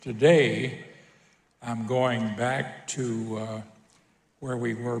Today, I'm going back to where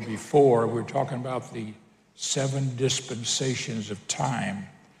we were before. We're talking about the 7 dispensations of time.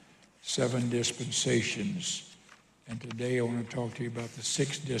 7 dispensations. And today I want to talk to you about the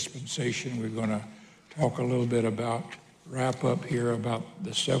 6th dispensation. We're going to talk a little bit about, wrap up here about the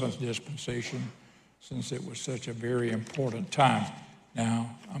 7th dispensation, since it was such a very important time.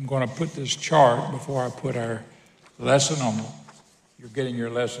 Now, I'm going to put this chart before I put our lesson on. You're getting your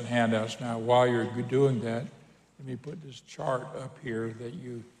lesson handouts now. While you're doing that, let me put this chart up here that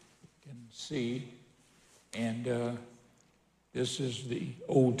you can see. And this is the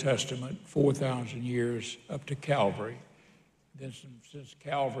Old Testament, 4,000 years up to Calvary. Then since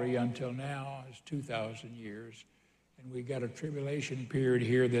Calvary until now is 2,000 years. And we got a tribulation period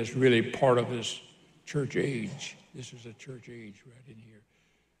here that's really part of this church age. This is a church age right in here.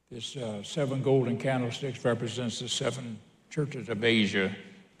 This 7 golden candlesticks represents the 7 churches of Asia,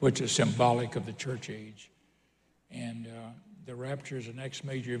 which is symbolic of the church age. And the rapture is the next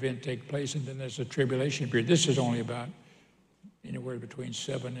major event take place, and then there's a tribulation period. This is only about anywhere between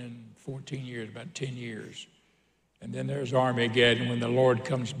 7 and 14 years, about 10 years. And then there's Armageddon, when the Lord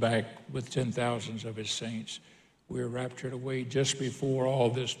comes back with 10,000s of his saints. We're raptured away just before all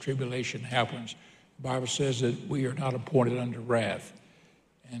this tribulation happens. The Bible says that we are not appointed unto wrath.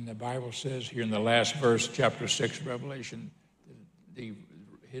 And the Bible says here in the last verse, chapter 6, Revelation,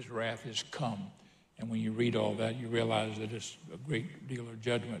 his wrath is come. And when you read all that, you realize that it's a great deal of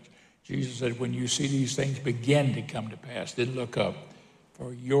judgment. Jesus said, when you see these things begin to come to pass, then look up,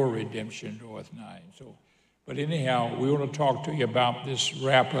 for your redemption draweth nigh. But anyhow, we want to talk to you about this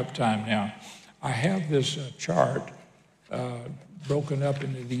wrap-up time now. I have this chart broken up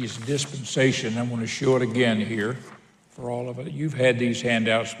into these dispensations. I'm going to show it again here for all of it. You've had these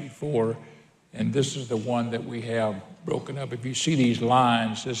handouts before, and this is the one that we have broken up. If you see these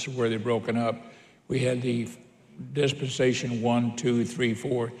lines, this is where they're broken up. We had the dispensation 1, 2, 3,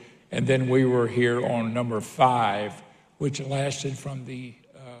 4, and then we were here on number 5, which lasted from the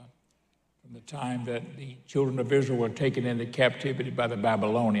time that the children of Israel were taken into captivity by the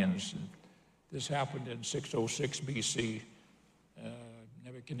Babylonians. This happened in 606 BC.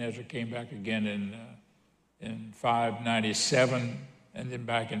 Nebuchadnezzar came back again in 597, and then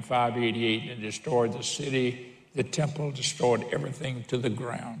back in 588 and destroyed the city, the temple, destroyed everything to the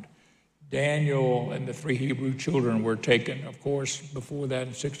ground. Daniel and the 3 Hebrew children were taken, of course, before that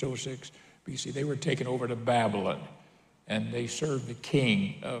in 606 BC. They were taken over to Babylon, and they served the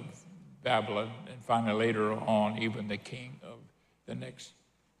king of Babylon, and finally later on, even the king of the next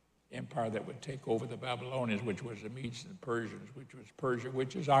empire that would take over the Babylonians, which was the Medes and Persians, which was Persia,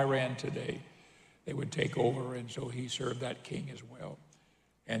 which is Iran today. They would take over, and so he served that king as well.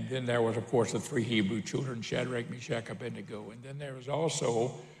 And then there was, of course, the 3 Hebrew children, Shadrach, Meshach, Abednego. And then there was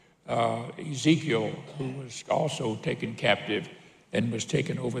also Ezekiel, who was also taken captive and was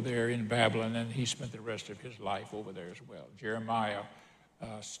taken over there in Babylon, and he spent the rest of his life over there as well. Jeremiah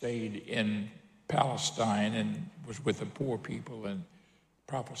stayed in Palestine and was with the poor people and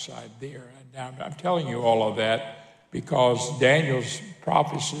prophesied there. And now I'm telling you all of that because Daniel's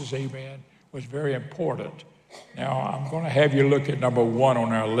prophecies, amen, was very important. Now, I'm going to have you look at number 1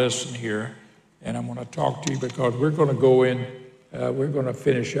 on our list here, and I'm going to talk to you because we're going to go in, we're going to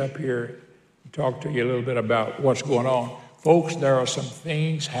finish up here and talk to you a little bit about what's going on. Folks, there are some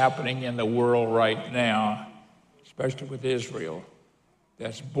things happening in the world right now, especially with Israel,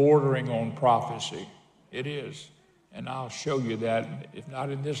 that's bordering on prophecy. It is. And I'll show you that, if not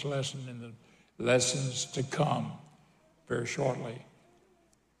in this lesson, in the lessons to come very shortly.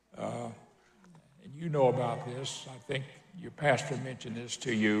 And you know about this. I think your pastor mentioned this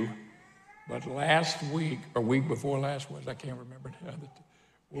to you. But last week, or week before last was, I can't remember now,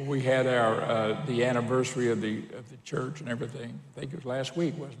 when we had our the anniversary of the church and everything. I think it was last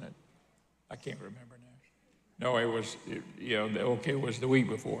week, wasn't it? I can't remember now. No, it was, it was the week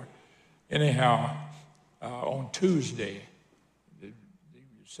before. Anyhow, on Tuesday, the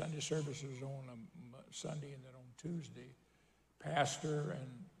Sunday service was on a Sunday, and then on Tuesday, pastor and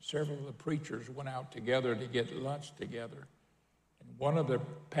several of the preachers went out together to get lunch together. And one of the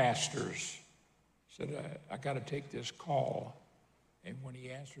pastors said, I got to take this call. And when he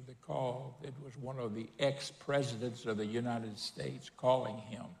answered the call, it was one of the ex-presidents of the United States calling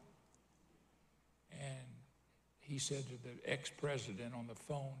him. And he said to the ex-president on the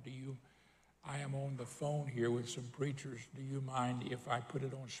phone, I am on the phone here with some preachers. Do you mind if I put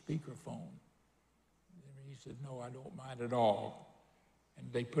it on speakerphone? And he said, no, I don't mind at all.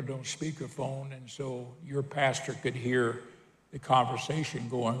 And they put it on speakerphone, and so your pastor could hear the conversation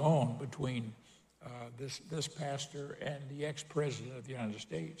going on between this pastor and the ex-president of the United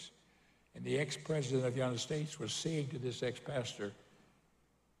States. And the ex-president of the United States was saying to this ex-pastor,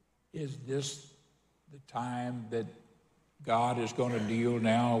 is this the time that God is going to deal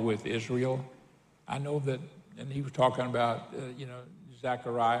now with Israel? I know that, and he was talking about,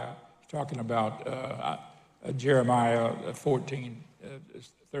 Zechariah, talking about Jeremiah 14,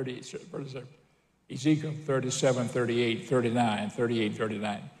 30, Ezekiel 37, 38, 39, 38,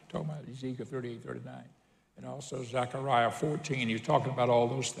 39. Talking about Ezekiel 38, 39. And also Zechariah 14, he was talking about all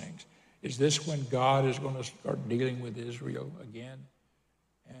those things. Is this when God is going to start dealing with Israel again?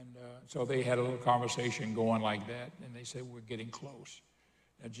 And so they had a little conversation going like that, and they said, we're getting close.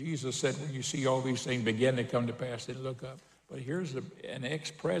 Now, Jesus said, when you see all these things begin to come to pass, then look up. But here's an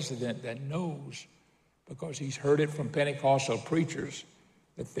ex-president that knows, because he's heard it from Pentecostal preachers,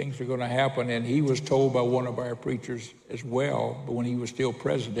 that things are going to happen. And he was told by one of our preachers as well, but when he was still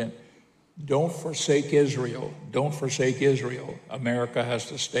president, don't forsake Israel. Don't forsake Israel. America has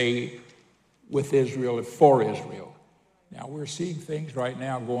to stay with Israel, for Israel. Now, we're seeing things right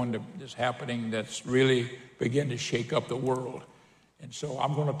now that's happening that's really begin to shake up the world. And so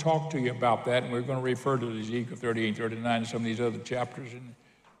I'm going to talk to you about that, and we're going to refer to Ezekiel 38, 39, and some of these other chapters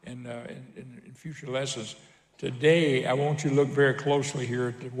in future lessons. Today, I want you to look very closely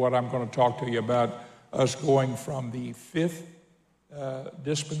here to what I'm going to talk to you about, us going from the fifth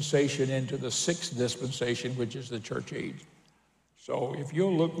dispensation into the sixth dispensation, which is the church age. So if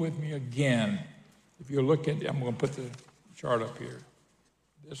you'll look with me again, if you look at, I'm going to put the chart up here.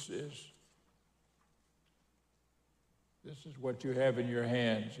 This is what you have in your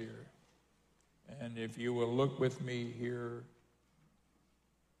hands here. And if you will look with me here,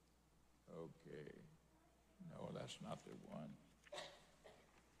 okay. No, that's not the one.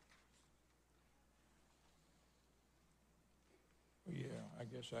 Oh, yeah, I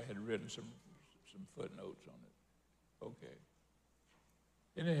guess I had written some footnotes on it. Okay.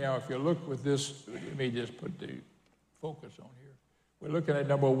 Anyhow, if you look with this, let me just put the focus on here. We're looking at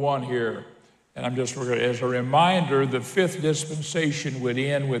number one here, and I'm just, as a reminder, the fifth dispensation would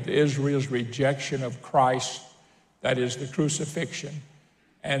end with Israel's rejection of Christ, that is the crucifixion,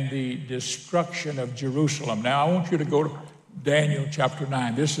 and the destruction of Jerusalem. Now, I want you to go to Daniel chapter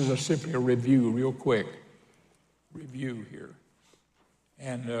 9. This is simply a review, real quick. Review here.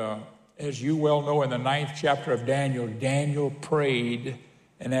 And as you well know, in the 9th chapter of Daniel, Daniel prayed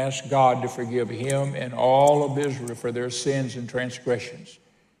and asked God to forgive him and all of Israel for their sins and transgressions.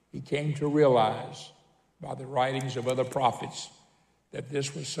 He came to realize by the writings of other prophets that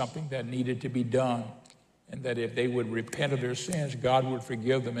this was something that needed to be done, and that if they would repent of their sins, God would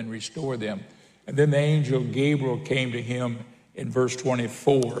forgive them and restore them. And then the angel Gabriel came to him in verse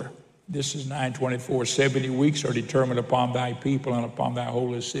 24. This is 9:24. 70 weeks are determined upon thy people and upon thy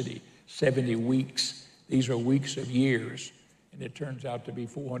holy city. 70 weeks. These are weeks of years. And it turns out to be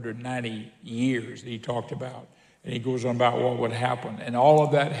 490 years that he talked about. And he goes on about what would happen. And all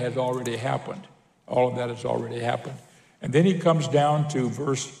of that has already happened. All of that has already happened. And then he comes down to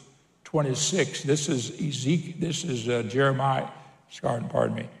verse 26. This is Ezekiel. This is Jeremiah.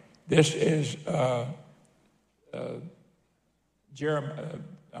 Pardon me. This is Jeremiah.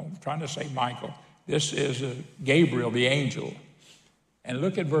 I'm trying to say Michael. This is Gabriel, the angel. And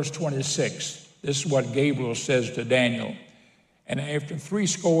look at verse 26. This is what Gabriel says to Daniel. And after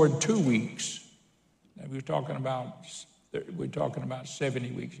 62 weeks, now we're talking about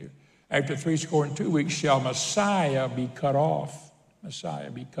 70 weeks here. After 62 weeks shall Messiah be cut off. Messiah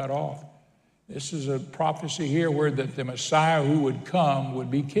be cut off. This is a prophecy here where that the Messiah who would come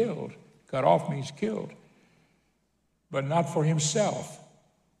would be killed. Cut off means killed. But not for himself.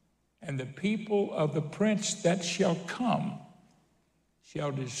 And the people of the prince that shall come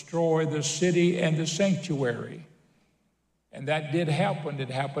shall destroy the city and the sanctuary. And that did happen. It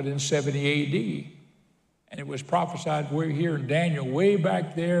happened in 70 A.D. And it was prophesied, we're here in Daniel, way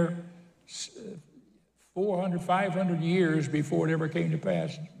back there, 400, 500 years before it ever came to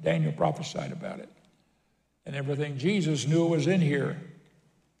pass. Daniel prophesied about it. And everything Jesus knew was in here.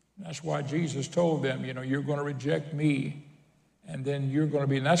 And that's why Jesus told them, you're going to reject me. And then you're going to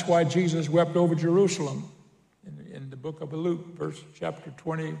be, and that's why Jesus wept over Jerusalem. In the book of Luke, chapter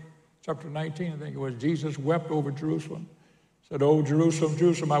 19, I think it was, Jesus wept over Jerusalem. Said, "Oh, Jerusalem,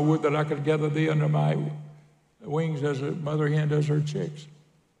 Jerusalem, I would that I could gather thee under my wings as a mother hen does her chicks.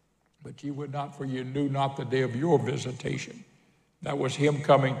 But ye would not, for you knew not the day of your visitation." That was him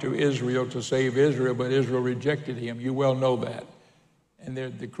coming to Israel to save Israel, but Israel rejected him. You well know that. And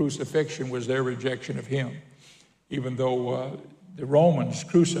the crucifixion was their rejection of him. Even though the Romans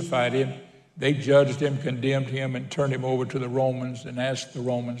crucified him, they judged him, condemned him, and turned him over to the Romans and asked the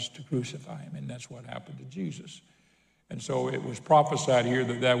Romans to crucify him. And that's what happened to Jesus. And so it was prophesied here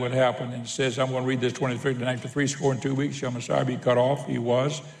that that would happen. And it says, I'm going to read this 23, and after 62 weeks shall Messiah be cut off. He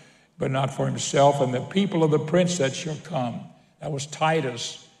was, but not for himself. And the people of the prince that shall come. That was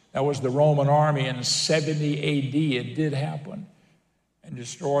Titus. That was the Roman army in 70 A.D. It did happen. And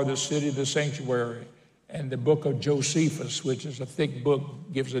destroy the city, the sanctuary. And the book of Josephus, which is a thick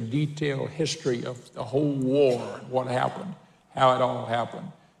book, gives a detailed history of the whole war, what happened, how it all happened,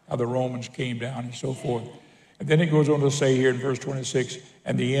 how the Romans came down and so forth. And then it goes on to say here in verse 26,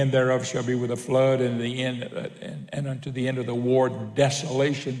 and the end thereof shall be with a flood, and the end, and unto the end of the war,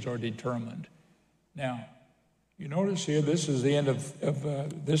 desolations are determined. Now, you notice here, this is the end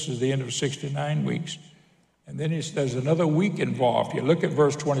of 69 weeks, and then there's another week involved here. Look at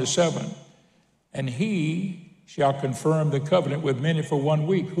verse 27, and he shall confirm the covenant with many for 1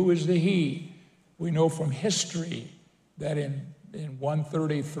 week. Who is the he? We know from history that in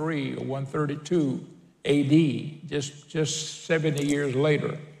 133 or 132 A.D., just 70 years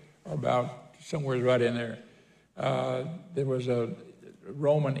later, or about somewhere right in there, there was a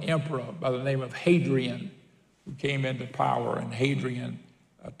Roman emperor by the name of Hadrian who came into power, and Hadrian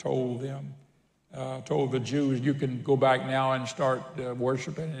told the Jews, you can go back now and start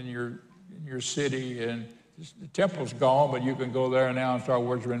worshiping in your city, and the temple's gone, but you can go there now and start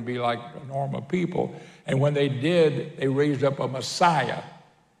worshiping and be like normal people. And when they did, they raised up a Messiah.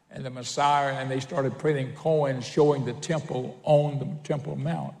 And the Messiah, and they started printing coins showing the temple on the Temple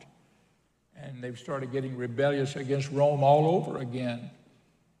Mount. And they started getting rebellious against Rome all over again.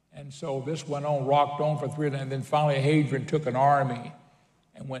 And so this went on, rocked on for 3 days, and then finally Hadrian took an army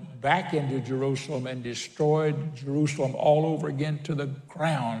and went back into Jerusalem and destroyed Jerusalem all over again to the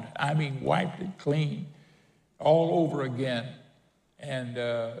ground. I mean, wiped it clean, all over again. And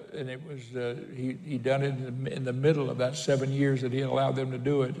it was, he done it in the middle of that 7 years that he allowed them to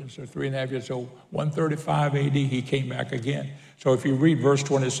do it. And so 3.5 years, so 135 A.D., he came back again. So if you read verse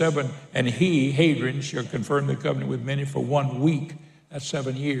 27, and he, Hadrian, shall confirm the covenant with many for 1 week. That's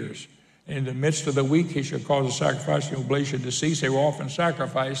 7 years. And in the midst of the week, he shall cause the sacrifice and oblation to cease. They were often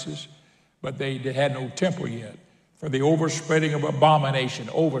sacrifices, but they had no temple yet. For the overspreading of abomination,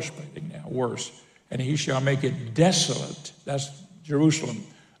 overspreading now, worse. And he shall make it desolate. That's Jerusalem,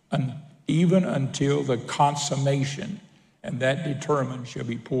 even until the consummation, and that determined shall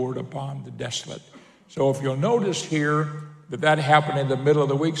be poured upon the desolate. So if you'll notice here that happened in the middle of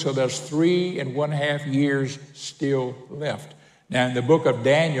the week, so there's 3.5 years still left. Now in the book of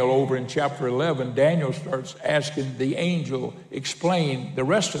Daniel, over in chapter 11, Daniel starts asking the angel, explain the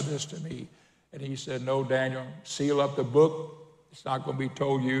rest of this to me. And he said, no, Daniel, seal up the book. It's not going to be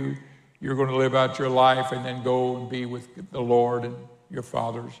told you. You're going to live out your life and then go and be with the Lord and your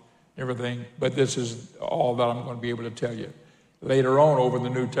fathers and everything. But this is all that I'm going to be able to tell you. Later on, over in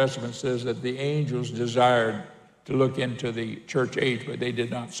the New Testament, says that the angels desired to look into the church age, but they did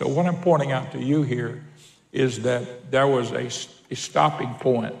not. So what I'm pointing out to you here is that there was a stopping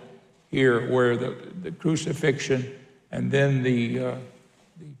point here where the crucifixion and then the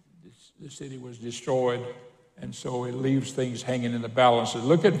city was destroyed. And so it leaves things hanging in the balance.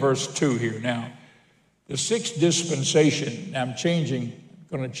 Look at verse 2 here now. The sixth dispensation. Now I'm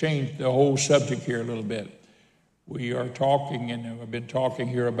going to change the whole subject here a little bit. We are talking, and I've been talking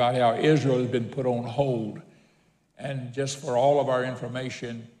here about how Israel has been put on hold. And just for all of our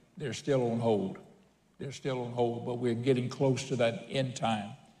information, they're still on hold. They're still on hold, but we're getting close to that end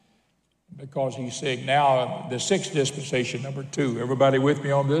time. Because he's saying now the sixth dispensation, number 2. Everybody with me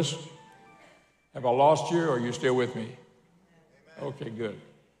on this? Have I lost you, or are you still with me? Amen. Okay, good.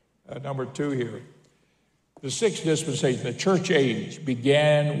 Number 2 here. The sixth dispensation, the church age,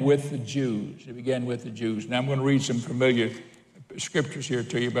 began with the Jews. It began with the Jews. Now I'm going to read some familiar scriptures here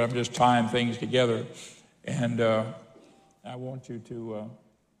to you, but I'm just tying things together. And I want you to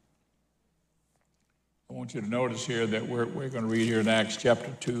notice here that we're going to read here in Acts chapter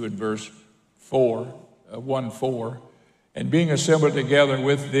 2 and verse 4, 1:4. And being assembled together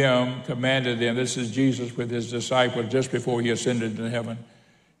with them, commanded them, this is Jesus with his disciples just before he ascended into heaven,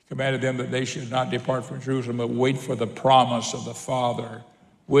 commanded them that they should not depart from Jerusalem, but wait for the promise of the Father,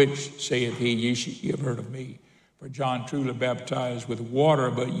 which, saith he, ye have heard of me. For John truly baptized with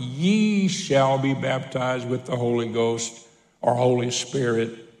water, but ye shall be baptized with the Holy Ghost or Holy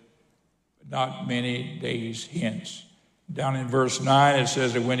Spirit not many days hence. Down in verse 9, it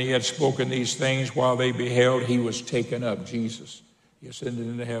says that when he had spoken these things, while they beheld, he was taken up, Jesus. He ascended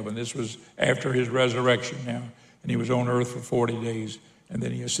into heaven. This was after his resurrection now. And he was on earth for 40 days. And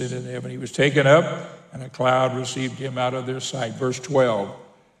then he ascended into heaven. He was taken up, and a cloud received him out of their sight. Verse 12.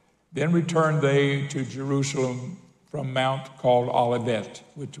 Then returned they to Jerusalem from Mount called Olivet,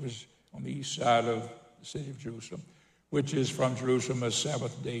 which was on the east side of the city of Jerusalem, which is from Jerusalem a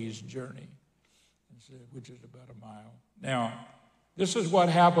Sabbath day's journey, which is about a mile. Now, this is what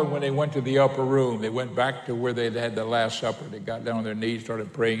happened when they went to the upper room. They went back to where they'd had the Last Supper. They got down on their knees,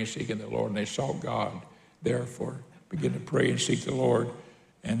 started praying and seeking the Lord, and they sought God. Therefore, began to pray and seek the Lord,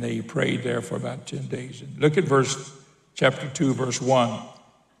 and they prayed there for about 10 days. And look at chapter 2, verse 1.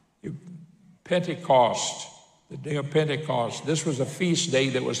 Pentecost, the day of Pentecost. This was a feast day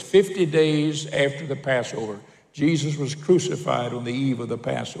that was 50 days after the Passover. Jesus was crucified on the eve of the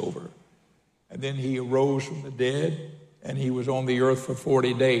Passover. And then he arose from the dead, and he was on the earth for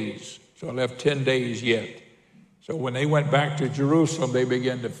 40 days. So it left 10 days yet. So when they went back to Jerusalem, they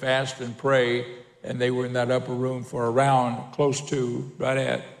began to fast and pray, and they were in that upper room for around close to right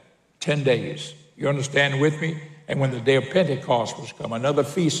at 10 days. You understand with me? And when the day of Pentecost was come, another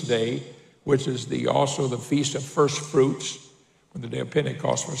feast day, which is also the feast of first fruits, when the day of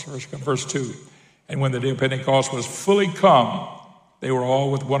Pentecost was first come, verse 2. And when the day of Pentecost was fully come, they were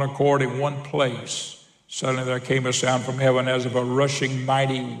all with one accord in one place. Suddenly there came a sound from heaven as of a rushing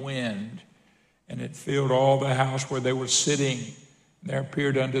mighty wind, and it filled all the house where they were sitting. And there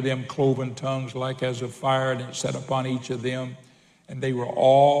appeared unto them cloven tongues like as of fire, and it sat upon each of them. And they were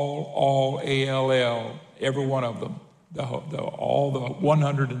all A-L-L, every one of them, all the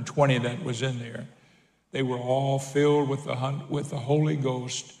 120 that was in there. They were all filled with the Holy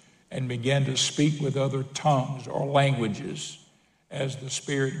Ghost and began to speak with other tongues or languages as the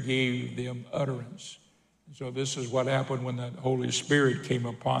Spirit gave them utterance. And so this is what happened when the Holy Spirit came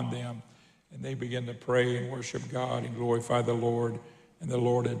upon them, and they began to pray and worship God and glorify the Lord. And the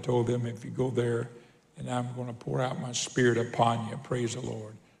Lord had told them, if you go there, and I'm going to pour out my Spirit upon you. Praise the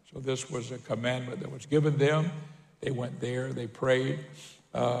Lord. So this was a commandment that was given them. They went there, they prayed.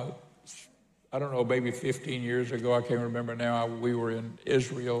 I don't know, maybe 15 years ago, I can't remember now, we were in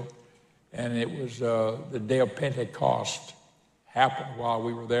Israel, and it was the day of Pentecost happened while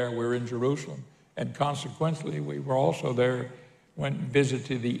we were there. We were in Jerusalem, and consequently, we were also there, went and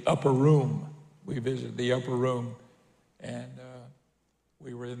visited the upper room. We visited the upper room, and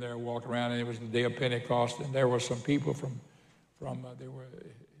we were in there, walked around, and it was the day of Pentecost, and there were some people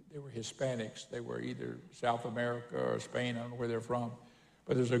they were Hispanics. They were either South America or Spain, I don't know where they're from,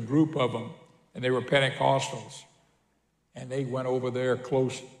 but there's a group of them, and they were Pentecostals, and they went over there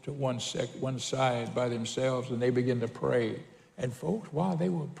close to one side by themselves, and they began to pray. And folks, while they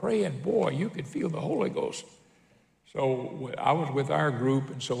were praying, boy, you could feel the Holy Ghost. So I was with our group,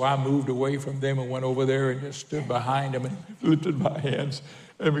 and so I moved away from them and went over there and just stood behind them and lifted my hands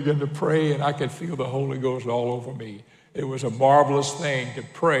and began to pray, and I could feel the Holy Ghost all over me. It was a marvelous thing to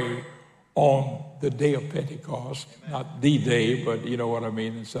pray on the day of Pentecost, not the day, but you know what I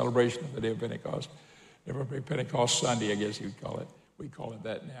mean, in celebration of the day of Pentecost. Never Pentecost Sunday, I guess you'd call it. We call it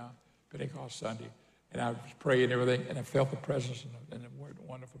that now, Pentecost Sunday. And I was praying and everything, and I felt the presence and the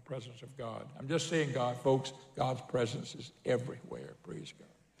wonderful presence of God. I'm just saying, God, folks, God's presence is everywhere. Praise God.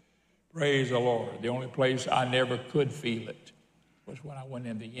 Praise the Lord. The only place I never could feel it was when I went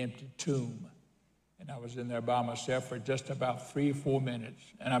in the empty tomb. And I was in there by myself for just about 3 or 4 minutes,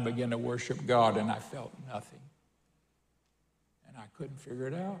 and I began to worship God, and I felt nothing. And I couldn't figure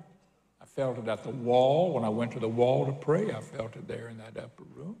it out. I felt it at the wall. When I went to the wall to pray, I felt it there in that upper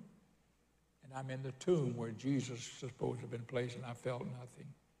room. And I'm in the tomb where Jesus is supposed to have been placed, and I felt nothing.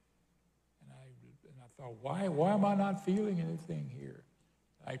 And I thought, why am I not feeling anything here?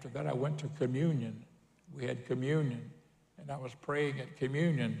 After that, I went to communion. We had communion, and I was praying at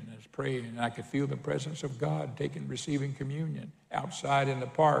communion. And I was praying, and I could feel the presence of God receiving communion outside in the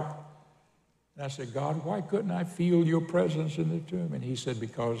park. And I said, God, why couldn't I feel your presence in the tomb? And he said,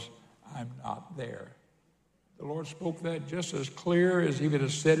 because I'm not there. The Lord spoke that just as clear as he would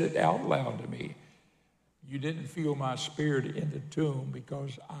have said it out loud to me. You didn't feel my spirit in the tomb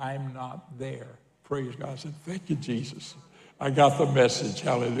because I'm not there. Praise God. I said, thank you, Jesus. I got the message.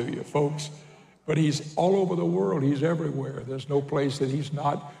 Hallelujah, folks. But he's all over the world. He's everywhere. There's no place that he's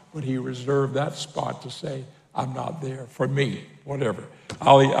not, but he reserved that spot to say, I'm not there for me, whatever.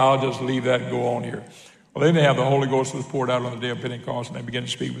 I'll just leave that and go on here. Well, then they have the Holy Ghost was poured out on the day of Pentecost, and they began to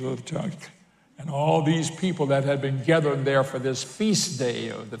speak with other tongues. And all these people that had been gathered there for this feast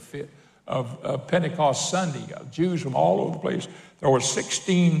day of Pentecost Sunday, of Jews from all over the place, there were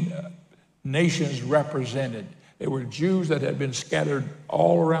 16 nations represented. They were Jews that had been scattered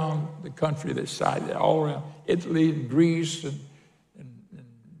all around the country, this side, all around Italy and Greece and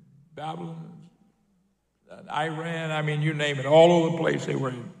Babylon and Iran. I mean, you name it, all over the place.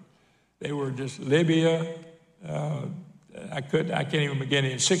 They were just Libya, I can't even begin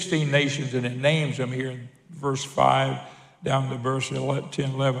it. 16 nations, and it names them here in verse 5 down to verse 10,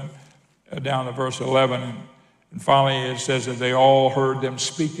 11, down to verse 11. And finally it says that they all heard them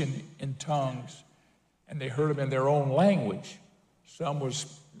speaking in tongues, and they heard them in their own language. In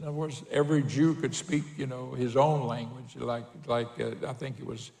other words, every Jew could speak, his own language, like I think it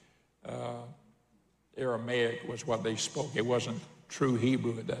was Aramaic was what they spoke. It wasn't true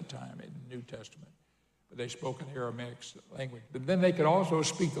Hebrew at that time in the New Testament. But they spoke an Aramaic language. But then they could also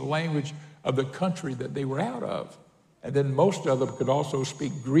speak the language of the country that they were out of. And then most of them could also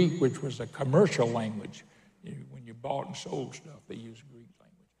speak Greek, which was a commercial language. When you bought and sold stuff, they used Greek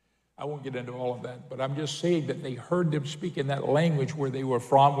language. I won't get into all of that, but I'm just saying that they heard them speak in that language where they were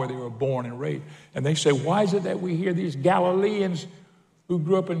from, where they were born and raised. And they say, why is it that we hear these Galileans who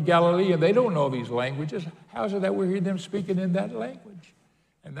grew up in Galilee and they don't know these languages? How is it that we hear them speaking in that language?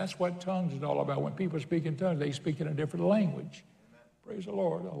 And that's what tongues is all about. When people speak in tongues, they speak in a different language. Amen. Praise the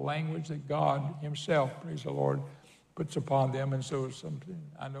Lord. A language that God himself, praise the Lord, puts upon them. And so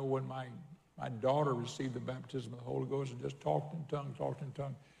I know when my daughter received the baptism of the Holy Ghost and just talked in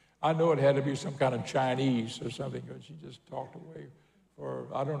tongues. I know it had to be some kind of Chinese or something, because she just talked away for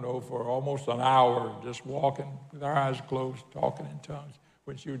almost an hour, just walking with our eyes closed, talking in tongues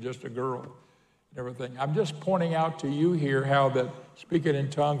when she was just a girl. Everything. I'm just pointing out to you here how that speaking in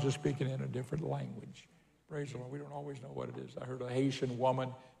tongues is speaking in a different language. Praise the Lord. We don't always know what it is. I heard a Haitian woman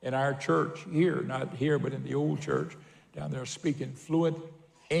in our church here, not here, but in the old church down there, speaking fluent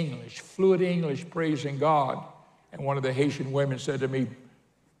English, praising God. And one of the Haitian women said to me,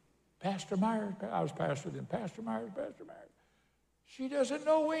 Pastor Myers, I was pastor then, Pastor Myers, she doesn't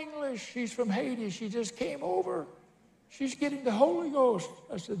know English. She's from Haiti. She just came over. She's getting the Holy Ghost.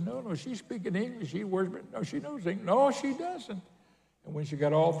 I said, no, she's speaking English. She worships. No, she knows English. No, she doesn't. And when she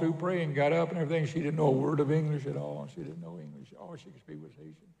got all through praying, got up and everything, she didn't know a word of English at all. She didn't know English. All she could speak was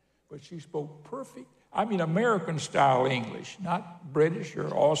Haitian. But she spoke perfect, American-style English, not British or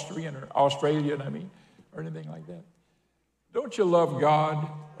Austrian or Australian, or anything like that. Don't you love God?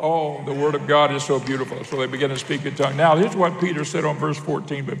 Oh, the Word of God is so beautiful. So they began to speak in tongues. Now, here's what Peter said on verse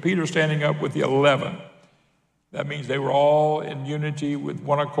 14. But Peter standing up with the 11. That means they were all in unity with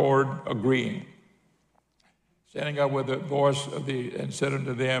one accord, agreeing. Standing up with the voice and said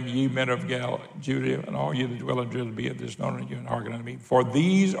unto them, ye men of Judea, and all you that dwell in Jerusalem, be it this known unto you, and hearken unto me. For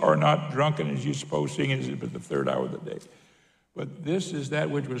these are not drunken, as you suppose, singing as it is the third hour of the day. But this is that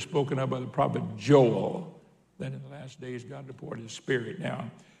which was spoken of by the prophet Joel, that in the last days God would pour his Spirit. Now,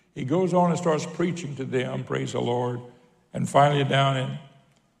 he goes on and starts preaching to them, praise the Lord. And finally down in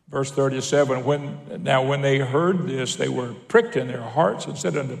verse 37, when they heard this, they were pricked in their hearts and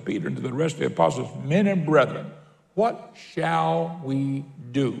said unto Peter and to the rest of the apostles, men and brethren, what shall we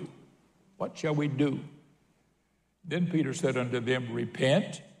do? What shall we do? Then Peter said unto them,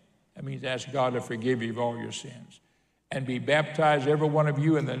 repent. That means ask God to forgive you of all your sins. And be baptized, every one of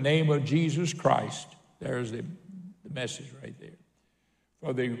you, in the name of Jesus Christ. There's the message right there.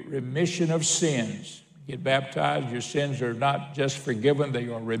 For the remission of sins. Get baptized, your sins are not just forgiven, they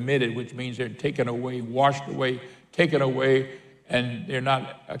are remitted, which means they're taken away, washed away, taken away, and they're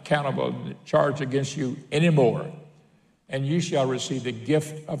not accountable, charged against you anymore. And you shall receive the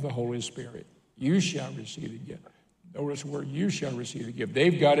gift of the Holy Spirit. You shall receive the gift. Notice the word, you shall receive the gift.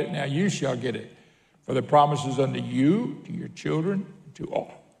 They've got it, now you shall get it. For the promise is unto you, to your children, to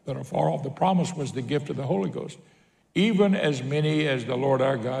all that are far off. The promise was the gift of the Holy Ghost. Even as many as the Lord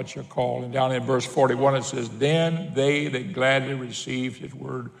our God shall call. And down in verse 41 it says, then they that gladly received his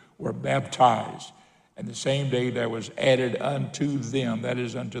word were baptized. And the same day there was added unto them, that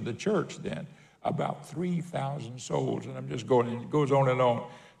is unto the church then, about 3,000 souls. And I'm just going, and it goes on and on.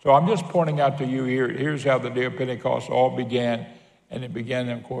 So I'm just pointing out to you here, here's how the day of Pentecost all began. And it began,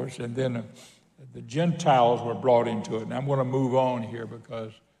 of course, and then the Gentiles were brought into it. And I'm going to move on here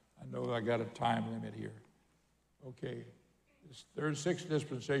because I know I got a time limit here. Okay, this third, sixth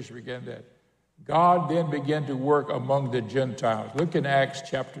dispensation began that. God then began to work among the Gentiles. Look in Acts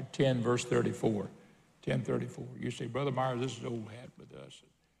chapter 10, verse 34. 10:34. You say, Brother Myers, this is old hat with us.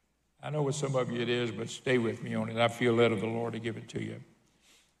 I know with some of you it is, but stay with me on it. I feel led of the Lord to give it to you.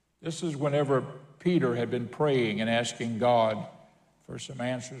 This is whenever Peter had been praying and asking God for some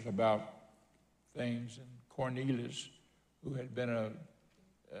answers about things. And Cornelius, who had been an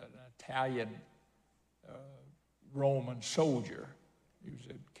Italian Roman soldier. He was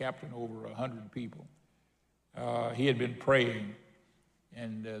a captain over 100 people. He had been praying,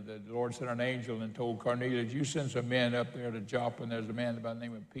 and the Lord sent an angel and told Cornelius, you send some men up there to Joppa, and there's a man by the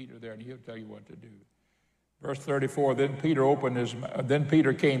name of Peter there, and he'll tell you what to do. Verse 34, then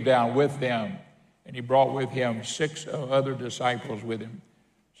Peter came down with them, and he brought with him 6 other disciples with him.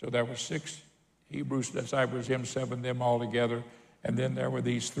 So there were 6 Hebrew disciples, him 7 them all together. And then there were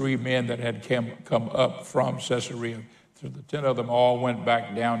these 3 men that had come up from Caesarea. So the 10 of them all went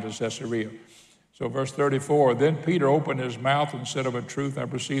back down to Caesarea. So verse 34, then Peter opened his mouth and said, of a truth, I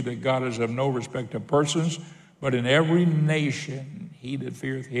perceive that God is of no respect of persons, but in every nation he that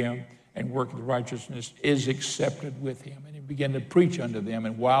feareth him and worketh righteousness is accepted with him. And he began to preach unto them.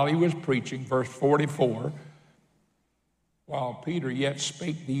 And while he was preaching, verse 44, while Peter yet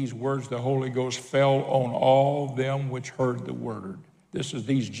spake these words, the Holy Ghost fell on all them which heard the word. This is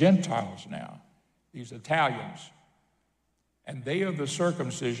these Gentiles now, these Italians. And they of the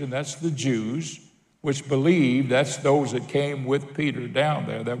circumcision, that's the Jews, which believed, that's those that came with Peter down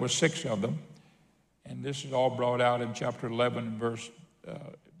there. There were 6 of them. And this is all brought out in chapter 11 and verse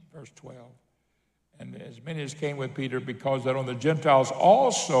 12. And as many as came with Peter, because that on the Gentiles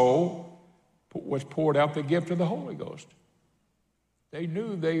also was poured out the gift of the Holy Ghost. They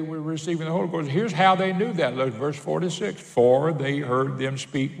knew they were receiving the Holy Ghost. Here's how they knew that. Look, verse 46. For they heard them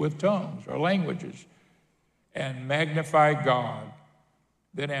speak with tongues or languages and magnify God.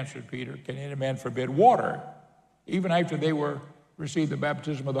 Then answered Peter, can any man forbid water? Even after they were received the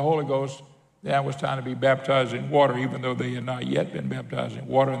baptism of the Holy Ghost, now it was time to be baptized in water, even though they had not yet been baptized in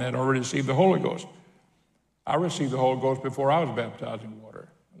water and had already received the Holy Ghost. I received the Holy Ghost before I was baptized in water.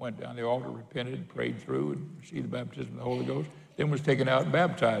 I went down the altar, repented, prayed through, and received the baptism of the Holy Ghost. Then was taken out and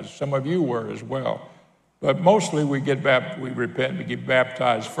baptized. Some of you were as well. But mostly we repent, we get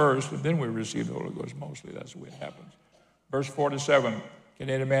baptized first, and then we receive the Holy Ghost. Mostly that's the way it happens. Verse 47, can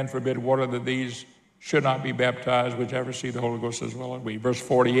any man forbid water that these should not be baptized, which ever see the Holy Ghost as well as we? Verse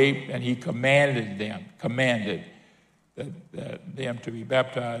 48, and he commanded them to be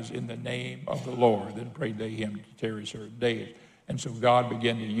baptized in the name of the Lord. Then prayed they him to tarry certain days. And so God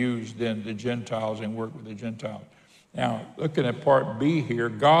began to use then the Gentiles and work with the Gentiles. Now, looking at part B here,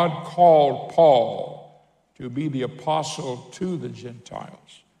 God called Paul to be the apostle to the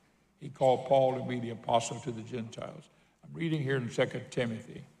Gentiles. He called Paul to be the apostle to the Gentiles. I'm reading here in 2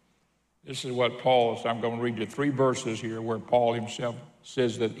 Timothy. This is what Paul is. I'm going to read you 3 verses here where Paul himself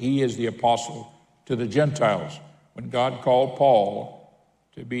says that he is the apostle to the Gentiles. When God called Paul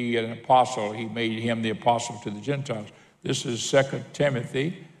to be an apostle, he made him the apostle to the Gentiles. This is 2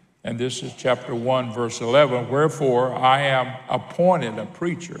 Timothy, and this is chapter 1, verse 11. Wherefore I am appointed a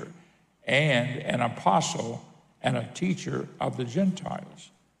preacher and an apostle and a teacher of the Gentiles.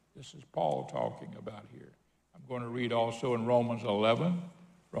 This is Paul talking about here. I'm going to read also in Romans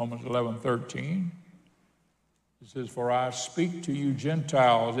 11:13. It says, for I speak to you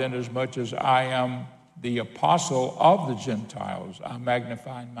Gentiles, inasmuch as I am the apostle of the Gentiles, I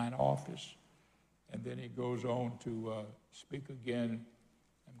magnify mine office. And then he goes on to speak again.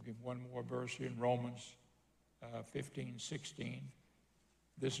 I'm give one more verse here in Romans 15:16.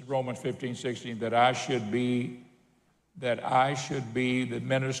 This is Romans 15:16, that I should be the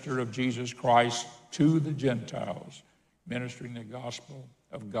minister of Jesus Christ to the Gentiles, ministering the gospel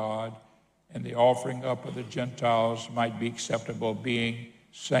of God, and the offering up of the Gentiles might be acceptable, being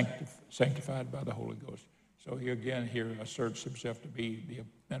sanctified by the Holy Ghost. So he again here asserts himself to be the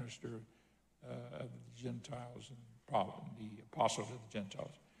minister of the Gentiles and the apostle to the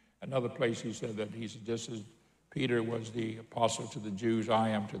Gentiles. Another place he said that he's just as Peter was the apostle to the Jews, I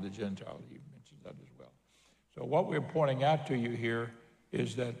am to the Gentiles. He mentions that as well. So what we're pointing out to you here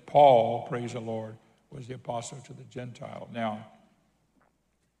is that Paul, praise the Lord, was the apostle to the Gentile. Now,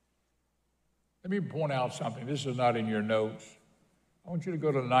 let me point out something. This is not in your notes. I want you to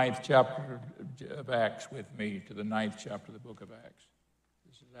go to the 9th chapter of Acts with me, to the 9th chapter of the book of Acts.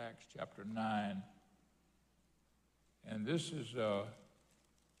 This is Acts chapter 9. And this is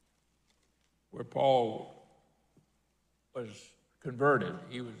where Paul was converted.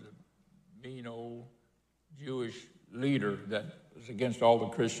 He was a mean old Jewish leader that was against all the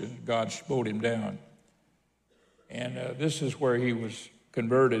Christians. God smote him down. And this is where he was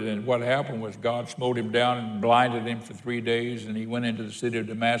converted. And what happened was God smote him down and blinded him for 3 days. And he went into the city of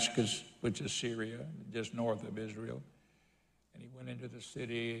Damascus, which is Syria, just north of Israel. And he went into the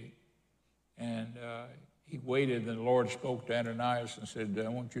city and he waited. And the Lord spoke to Ananias and said, I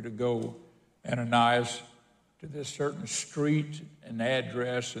want you to go, Ananias, to this certain street and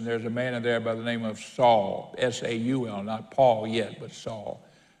address, and there's a man in there by the name of Saul, S-A-U-L, not Paul yet, but Saul.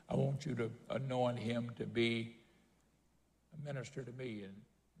 I want you to anoint him to be a minister to me.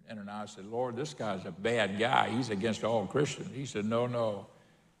 And Ananias said, Lord, this guy's a bad guy. He's against all Christians. He said, no.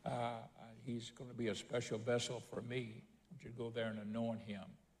 He's going to be a special vessel for me. I want you to go there and anoint him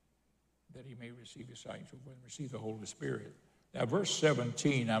that he may receive his sight and receive the Holy Spirit. Now, verse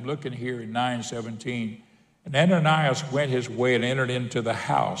 17, I'm looking here in 9:17. And Ananias went his way and entered into the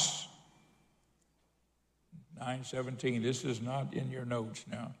house. 9:17, this is not in your notes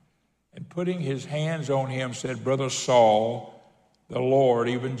now. And putting his hands on him, said, Brother Saul, the Lord,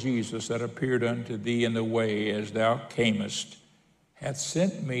 even Jesus, that appeared unto thee in the way as thou camest, hath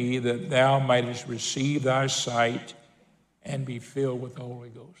sent me that thou mightest receive thy sight and be filled with the Holy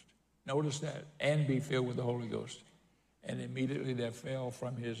Ghost. Notice that, and be filled with the Holy Ghost. And immediately there fell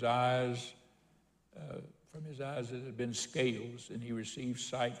from his eyes that had been scales, and he received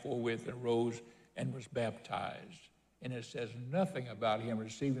sight forthwith and arose and was baptized. And it says nothing about him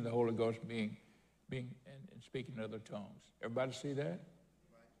receiving the Holy Ghost being and speaking in other tongues. Everybody see that?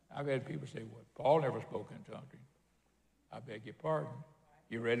 I've had people say, well, Paul never spoke in tongues. I beg your pardon.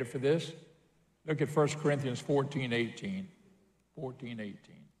 You ready for this? Look at 1 Corinthians 14:18. 14:18.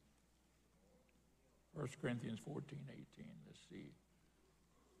 1 Corinthians 14:18. Let's see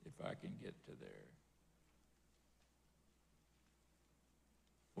if I can get to there.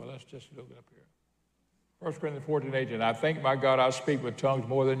 Well, let's just look up here. 1 Corinthians 14:18. I thank my God I speak with tongues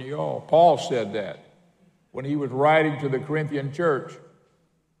more than you all. Paul said that when he was writing to the Corinthian church.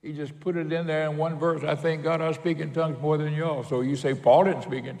 He just put it in there in one verse. I thank God I speak in tongues more than you all. So you say Paul didn't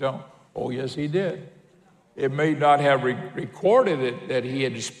speak in tongues. Oh, yes, he did. It may not have recorded it that he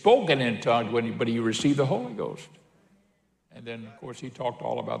had spoken in tongues, but he received the Holy Ghost. And then, of course, he talked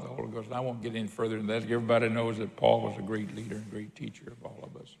all about the Holy Ghost. And I won't get any further than that. Everybody knows that Paul was a great leader and great teacher of all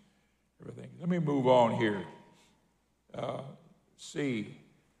of us. Everything. Let me move on here. See,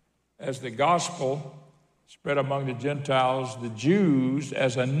 as the gospel spread among the Gentiles, the Jews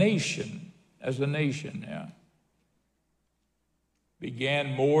as a nation now,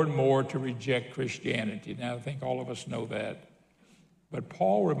 began more and more to reject Christianity. Now, I think all of us know that. But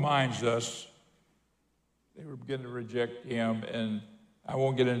Paul reminds us they were beginning to reject him, and I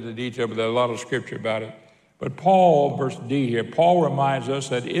won't get into the detail, but there's a lot of scripture about it. But Paul, verse D here, Paul reminds us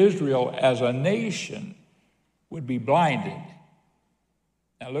that Israel as a nation would be blinded.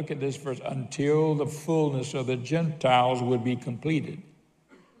 Now look at this verse, until the fullness of the Gentiles would be completed.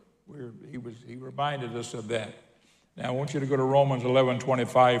 He reminded us of that. Now I want you to go to Romans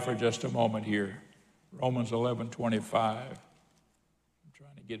 11:25 for just a moment here. Romans 11:25. I'm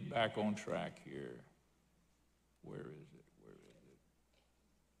trying to get back on track here. Where is it?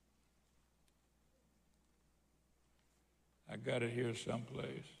 I got it here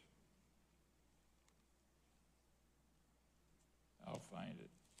someplace. I'll find it.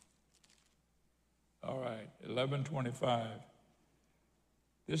 All right, 11:25.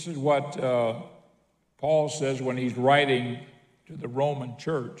 This is what Paul says when he's writing to the Roman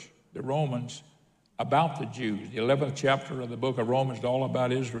church, the Romans, about the Jews. The 11th chapter of the book of Romans is all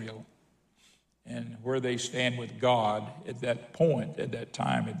about Israel and where they stand with God at that point, at that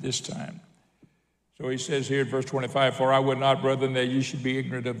time, at this time. So he says here in verse 25, for I would not, brethren, that ye should be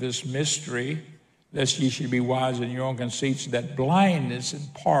ignorant of this mystery, lest ye should be wise in your own conceits, that blindness in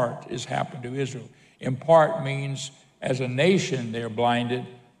part is happened to Israel. In part means as a nation they're blinded,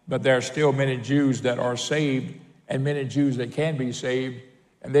 but there are still many Jews that are saved and many Jews that can be saved,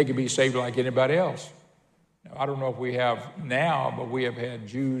 and they can be saved like anybody else. Now, I don't know if we have now, but we have had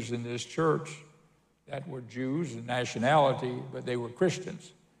Jews in this church that were Jews in nationality, but they were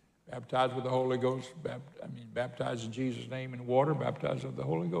Christians, baptized with the Holy Ghost, baptized in Jesus' name in water, baptized with the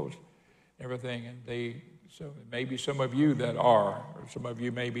Holy Ghost, everything. And so maybe some of you that are, or some of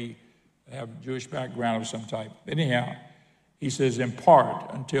you maybe have Jewish background of some type. Anyhow, he says, in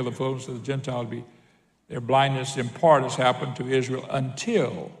part, until the fullness of the Gentiles be, their blindness in part has happened to Israel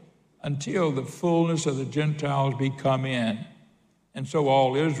until the fullness of the Gentiles be come in. And so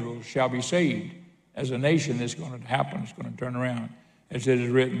all Israel shall be saved. As a nation, it's going to happen. It's going to turn around. As it is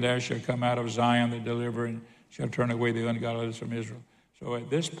written, there shall come out of Zion the deliverer, and shall turn away the ungodliness from Israel. So at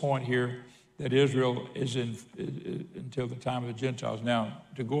this point here, that Israel is until the time of the Gentiles. Now,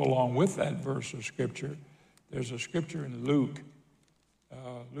 to go along with that verse of Scripture, there's a Scripture in Luke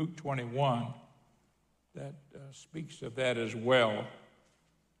 21, that speaks of that as well.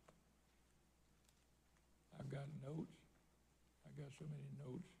 I've got notes. I've got so many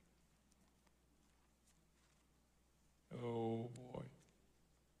notes. Oh, boy.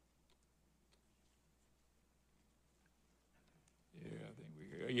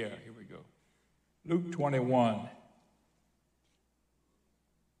 Here we go. Luke 21.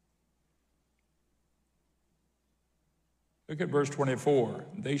 Look at verse 24.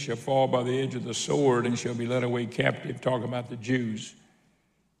 They shall fall by the edge of the sword and shall be led away captive, talking about the Jews,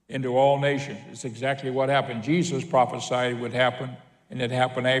 into all nations. It's exactly what happened. Jesus prophesied it would happen, and it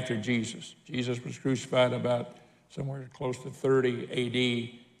happened after Jesus. Jesus was crucified about somewhere close to 30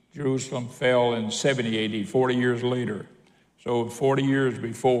 A.D. Jerusalem fell in 70 A.D., 40 years later. So 40 years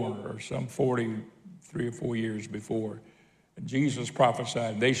before, or some 43 or 4 years before, Jesus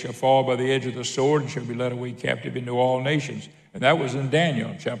prophesied, they shall fall by the edge of the sword and shall be led away captive into all nations. And that was in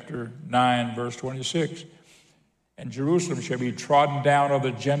Daniel chapter 9, verse 26. And Jerusalem shall be trodden down of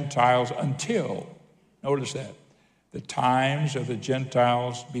the Gentiles until, notice that, the times of the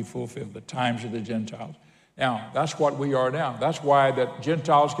Gentiles be fulfilled, the times of the Gentiles. Now, that's what we are now. That's why the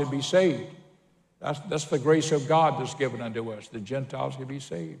Gentiles can be saved. That's the grace of God that's given unto us. The Gentiles can be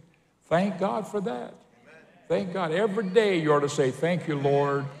saved. Thank God for that. Thank God. Every day you ought to say, thank you,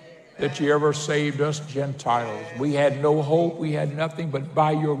 Lord, that you ever saved us Gentiles. We had no hope. We had nothing, but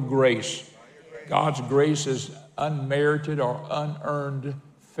by your grace. God's grace is unmerited or unearned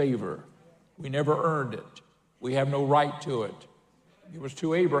favor. We never earned it. We have no right to it. It was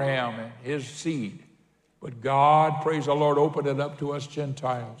to Abraham and his seed. But God, praise the Lord, opened it up to us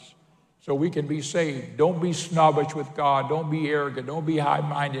Gentiles so we can be saved. Don't be snobbish with God. Don't be arrogant. Don't be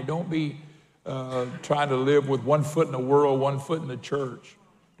high-minded. Don't be trying to live with one foot in the world, one foot in the church.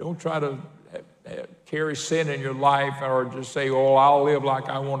 Don't try to carry sin in your life or just say, oh, I'll live like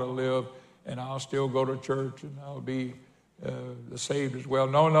I want to live and I'll still go to church and I'll be saved as well.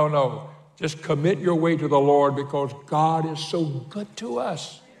 No, no, no. Just commit your way to the Lord because God is so good to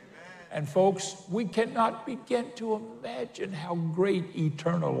us. And folks, we cannot begin to imagine how great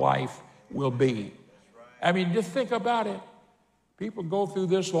eternal life will be. I mean, just think about it. People go through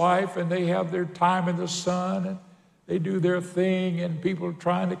this life and they have their time in the sun and they do their thing, and people are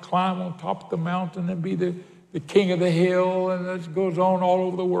trying to climb on top of the mountain and be the king of the hill, and this goes on all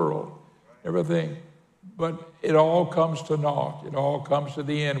over the world, everything. But it all comes to naught. It all comes to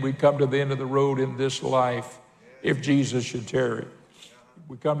the end. We come to the end of the road in this life if Jesus should tarry.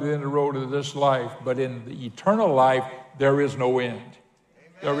 We come to the end of the road of this life, but in the eternal life, there is no end.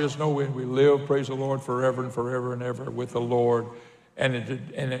 There is no end. We live, praise the Lord, forever and forever and ever with the Lord. And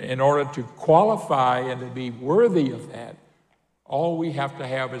in order to qualify and to be worthy of that, all we have to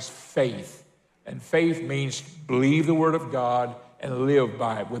have is faith. And faith means believe the word of God and live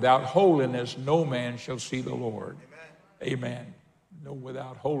by it. Without holiness, no man shall see the Lord. Amen. No,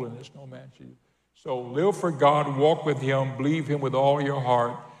 without holiness, no man shall. So live for God, walk with him, believe him with all your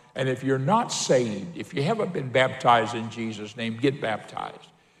heart. And if you're not saved, if you haven't been baptized in Jesus' name, get baptized.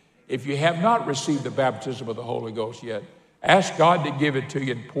 If you have not received the baptism of the Holy Ghost yet, ask God to give it to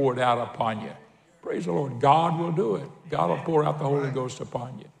you and pour it out upon you. Praise the Lord. God will do it. God will pour out the Holy Ghost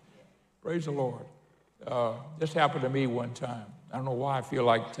upon you. Praise the Lord. This happened to me one time. I don't know why I feel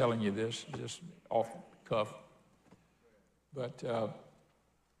like telling you this, just off the cuff. But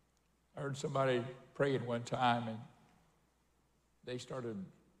I heard somebody praying one time, and they started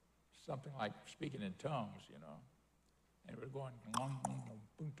something like speaking in tongues, you know. And it was going,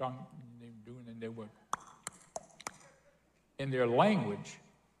 and they were in their language.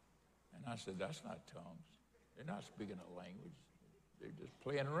 And I said, that's not tongues. They're not speaking a language. They're just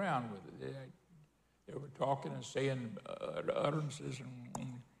playing around with it. They were talking and saying utterances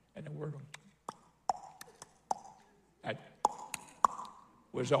and the word that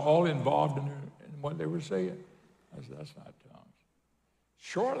was all involved in what they were saying. I said, that's not tongues.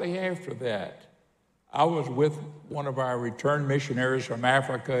 Shortly after that, I was with one of our returned missionaries from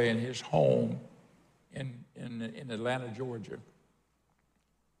Africa in his home in Atlanta, Georgia.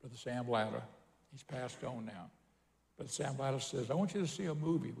 Brother Sam Blatter. He's passed on now. But Sam Blatter says, I want you to see a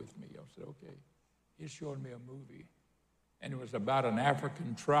movie with me. I said, okay. He showed me a movie. And it was about an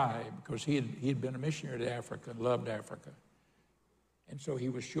African tribe because he had been a missionary to Africa and loved Africa. And so he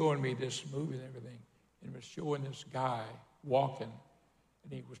was showing me this movie and everything. And he was showing this guy walking.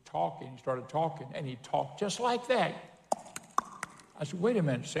 And he was talking. He started talking. And he talked just like that. I said, wait a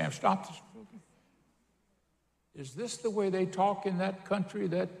minute, Sam, stop this. Is this the way they talk in that country,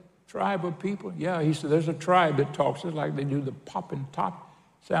 that tribe of people? Yeah, he said, there's a tribe that talks just like they do the pop and top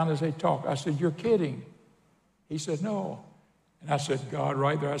sound as they talk. I said, you're kidding. He said, no. And I said, God,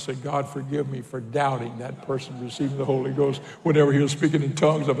 right there, I said, God, forgive me for doubting that person receiving the Holy Ghost whenever he was speaking in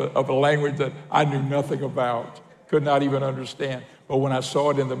tongues of a language that I knew nothing about, could not even understand. But when I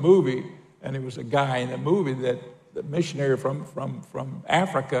saw it in the movie, and it was a guy in the movie that the missionary from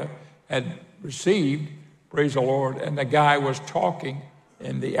Africa had received, praise the Lord, and the guy was talking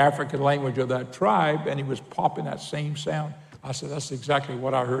in the African language of that tribe, and he was popping that same sound. I said, that's exactly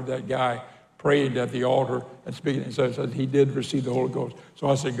what I heard that guy praying at the altar and speaking. And so he did receive the Holy Ghost. So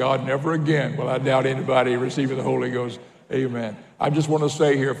I said, God, never again will I doubt anybody receiving the Holy Ghost. Amen. I just want to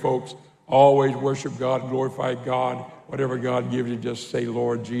say here, folks, always worship God, glorify God. Whatever God gives you, just say,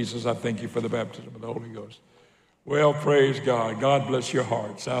 Lord Jesus, I thank you for the baptism of the Holy Ghost. Well, praise God. God bless your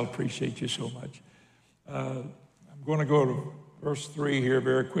hearts. I appreciate you so much. I'm going to go to verse 3 here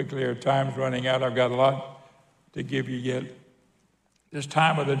very quickly. Our time's running out. I've got a lot to give you yet. This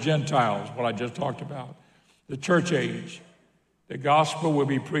time of the Gentiles, what I just talked about, the church age, the gospel will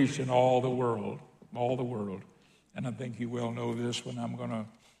be preached in all the world, And I think you well know this when I'm going to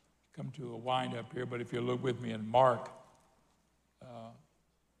come to a wind up here, but if you look with me in Mark,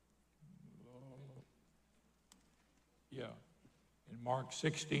 in Mark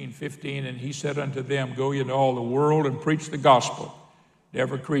 16:15, and he said unto them, go ye into all the world and preach the gospel to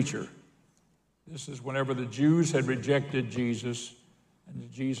every creature. This is whenever the Jews had rejected Jesus, and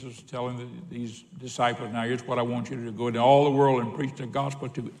Jesus was telling these disciples, now here's what I want you to do. Go into all the world and preach the gospel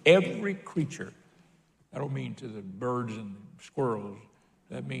to every creature. That don't mean to the birds and the squirrels.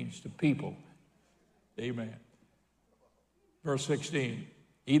 That means to people. Amen. Verse 16,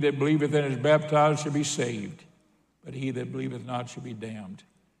 he that believeth and is baptized shall be saved, but he that believeth not shall be damned.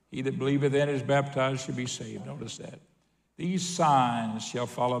 He that believeth and is baptized shall be saved. Notice that. These signs shall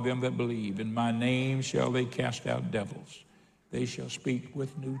follow them that believe. In my name shall they cast out devils. They shall speak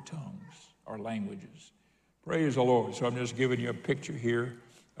with new tongues or languages. Praise the Lord. So I'm just giving you a picture here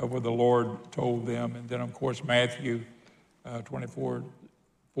of what the Lord told them. And then, of course, Matthew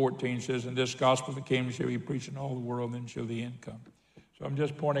 24:14 says, in this gospel the kingdom shall be preached in all the world, and then shall the end come. So I'm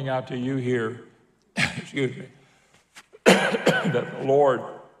just pointing out to you here, excuse me, that the Lord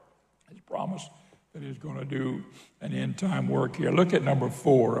has promised that he's going to do an end-time work here. Look at number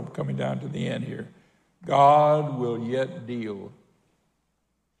 4. I'm coming down to the end here. God will yet deal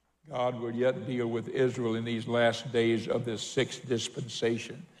with Israel in these last days of this 6th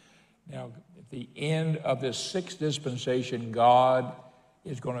dispensation. Now, at the end of this 6th dispensation, God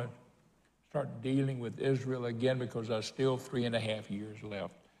is going to start dealing with Israel again because there's still 3.5 years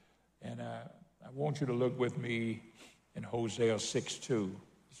left. And I want you to look with me in Hosea 6:2.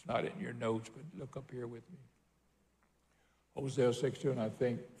 It's not in your notes, but look up here with me. Hosea 6:2, and I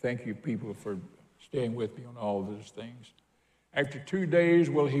thank you people for staying with me on all these things. After 2 days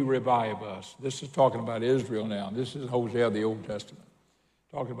will he revive us. This is talking about Israel now. This is Hosea, the Old Testament,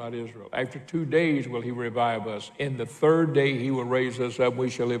 talking about Israel. After 2 days will he revive us. In the 3rd day he will raise us up. We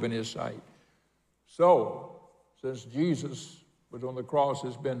shall live in his sight. So, since Jesus was on the cross,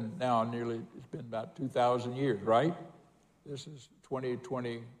 it's been about 2,000 years, right? This is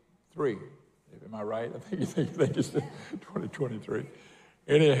 2023. Am I right? I think it's 2023.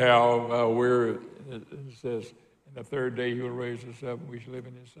 Anyhow, it says, in the 3rd day he will raise us up and we shall live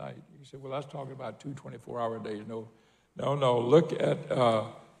in his sight. You say, well, that's talking about 2 24-hour days. No. Look at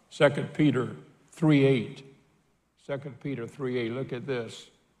 2 Peter 3:8. 2 Peter 3:8. Look at this.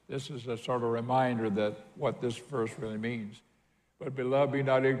 This is a sort of reminder that what this verse really means. But beloved, be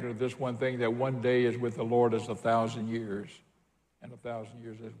not ignorant of this one thing, that one day is with the Lord as 1,000 years, and 1,000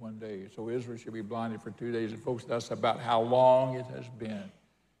 years is one day. So Israel should be blinded for 2 days. And folks, that's about how long it has been,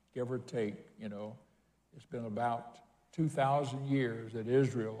 give or take, It's been about 2,000 years that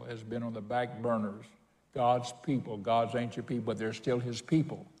Israel has been on the back burners. God's people, God's ancient people, but they're still his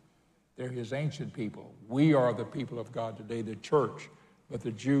people. They're his ancient people. We are the people of God today, the church, but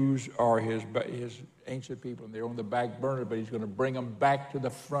the Jews are his ancient people, and they're on the back burner, but he's going to bring them back to the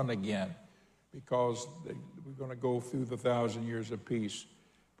front again because we're going to go through the 1,000 years of peace.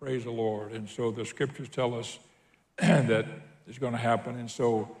 Praise the Lord. And so the scriptures tell us that it's going to happen. And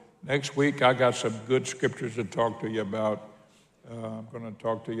so next week, I got some good scriptures to talk to you about. I'm going to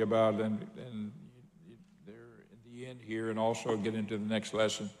talk to you about, and they're in the end here, and also get into the next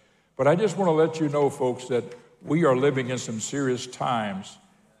lesson. But I just want to let you know, folks, that we are living in some serious times.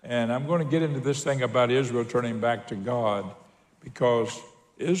 And I'm going to get into this thing about Israel turning back to God, because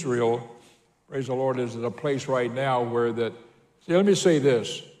Israel, praise the Lord, is at a place right now where that, see, let me say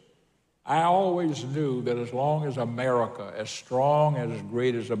this. I always knew that as long as America, as strong and as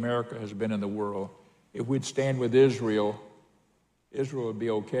great as America has been in the world, if we'd stand with Israel, Israel would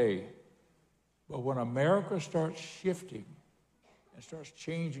be okay. But when America starts shifting and starts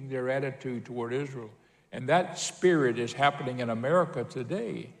changing their attitude toward Israel, and that spirit is happening in America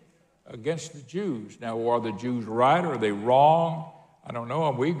today against the Jews. Now, are the Jews right or are they wrong? I don't know.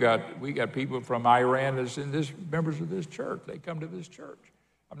 We got people from Iran that's members of this church. They come to this church.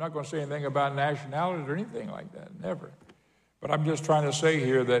 I'm not going to say anything about nationalities or anything like that, never. But I'm just trying to say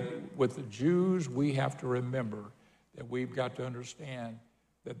here that with the Jews, we have to remember that we've got to understand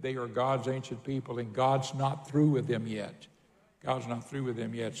that they are God's ancient people, and God's not through with them yet. God's not through with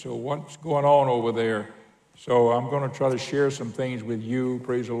them yet. So what's going on over there? So I'm going to try to share some things with you,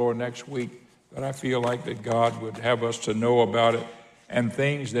 praise the Lord, next week that I feel like that God would have us to know about it, and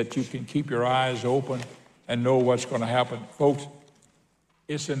things that you can keep your eyes open and know what's going to happen. Folks,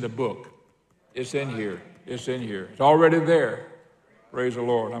 it's in the book. It's in here. It's in here. It's already there. Praise the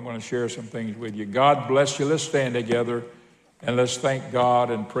Lord. I'm going to share some things with you. God bless you. Let's stand together and let's thank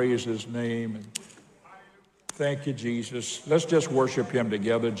God and praise his name. And thank you, Jesus. Let's just worship him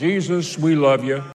together. Jesus, we love you.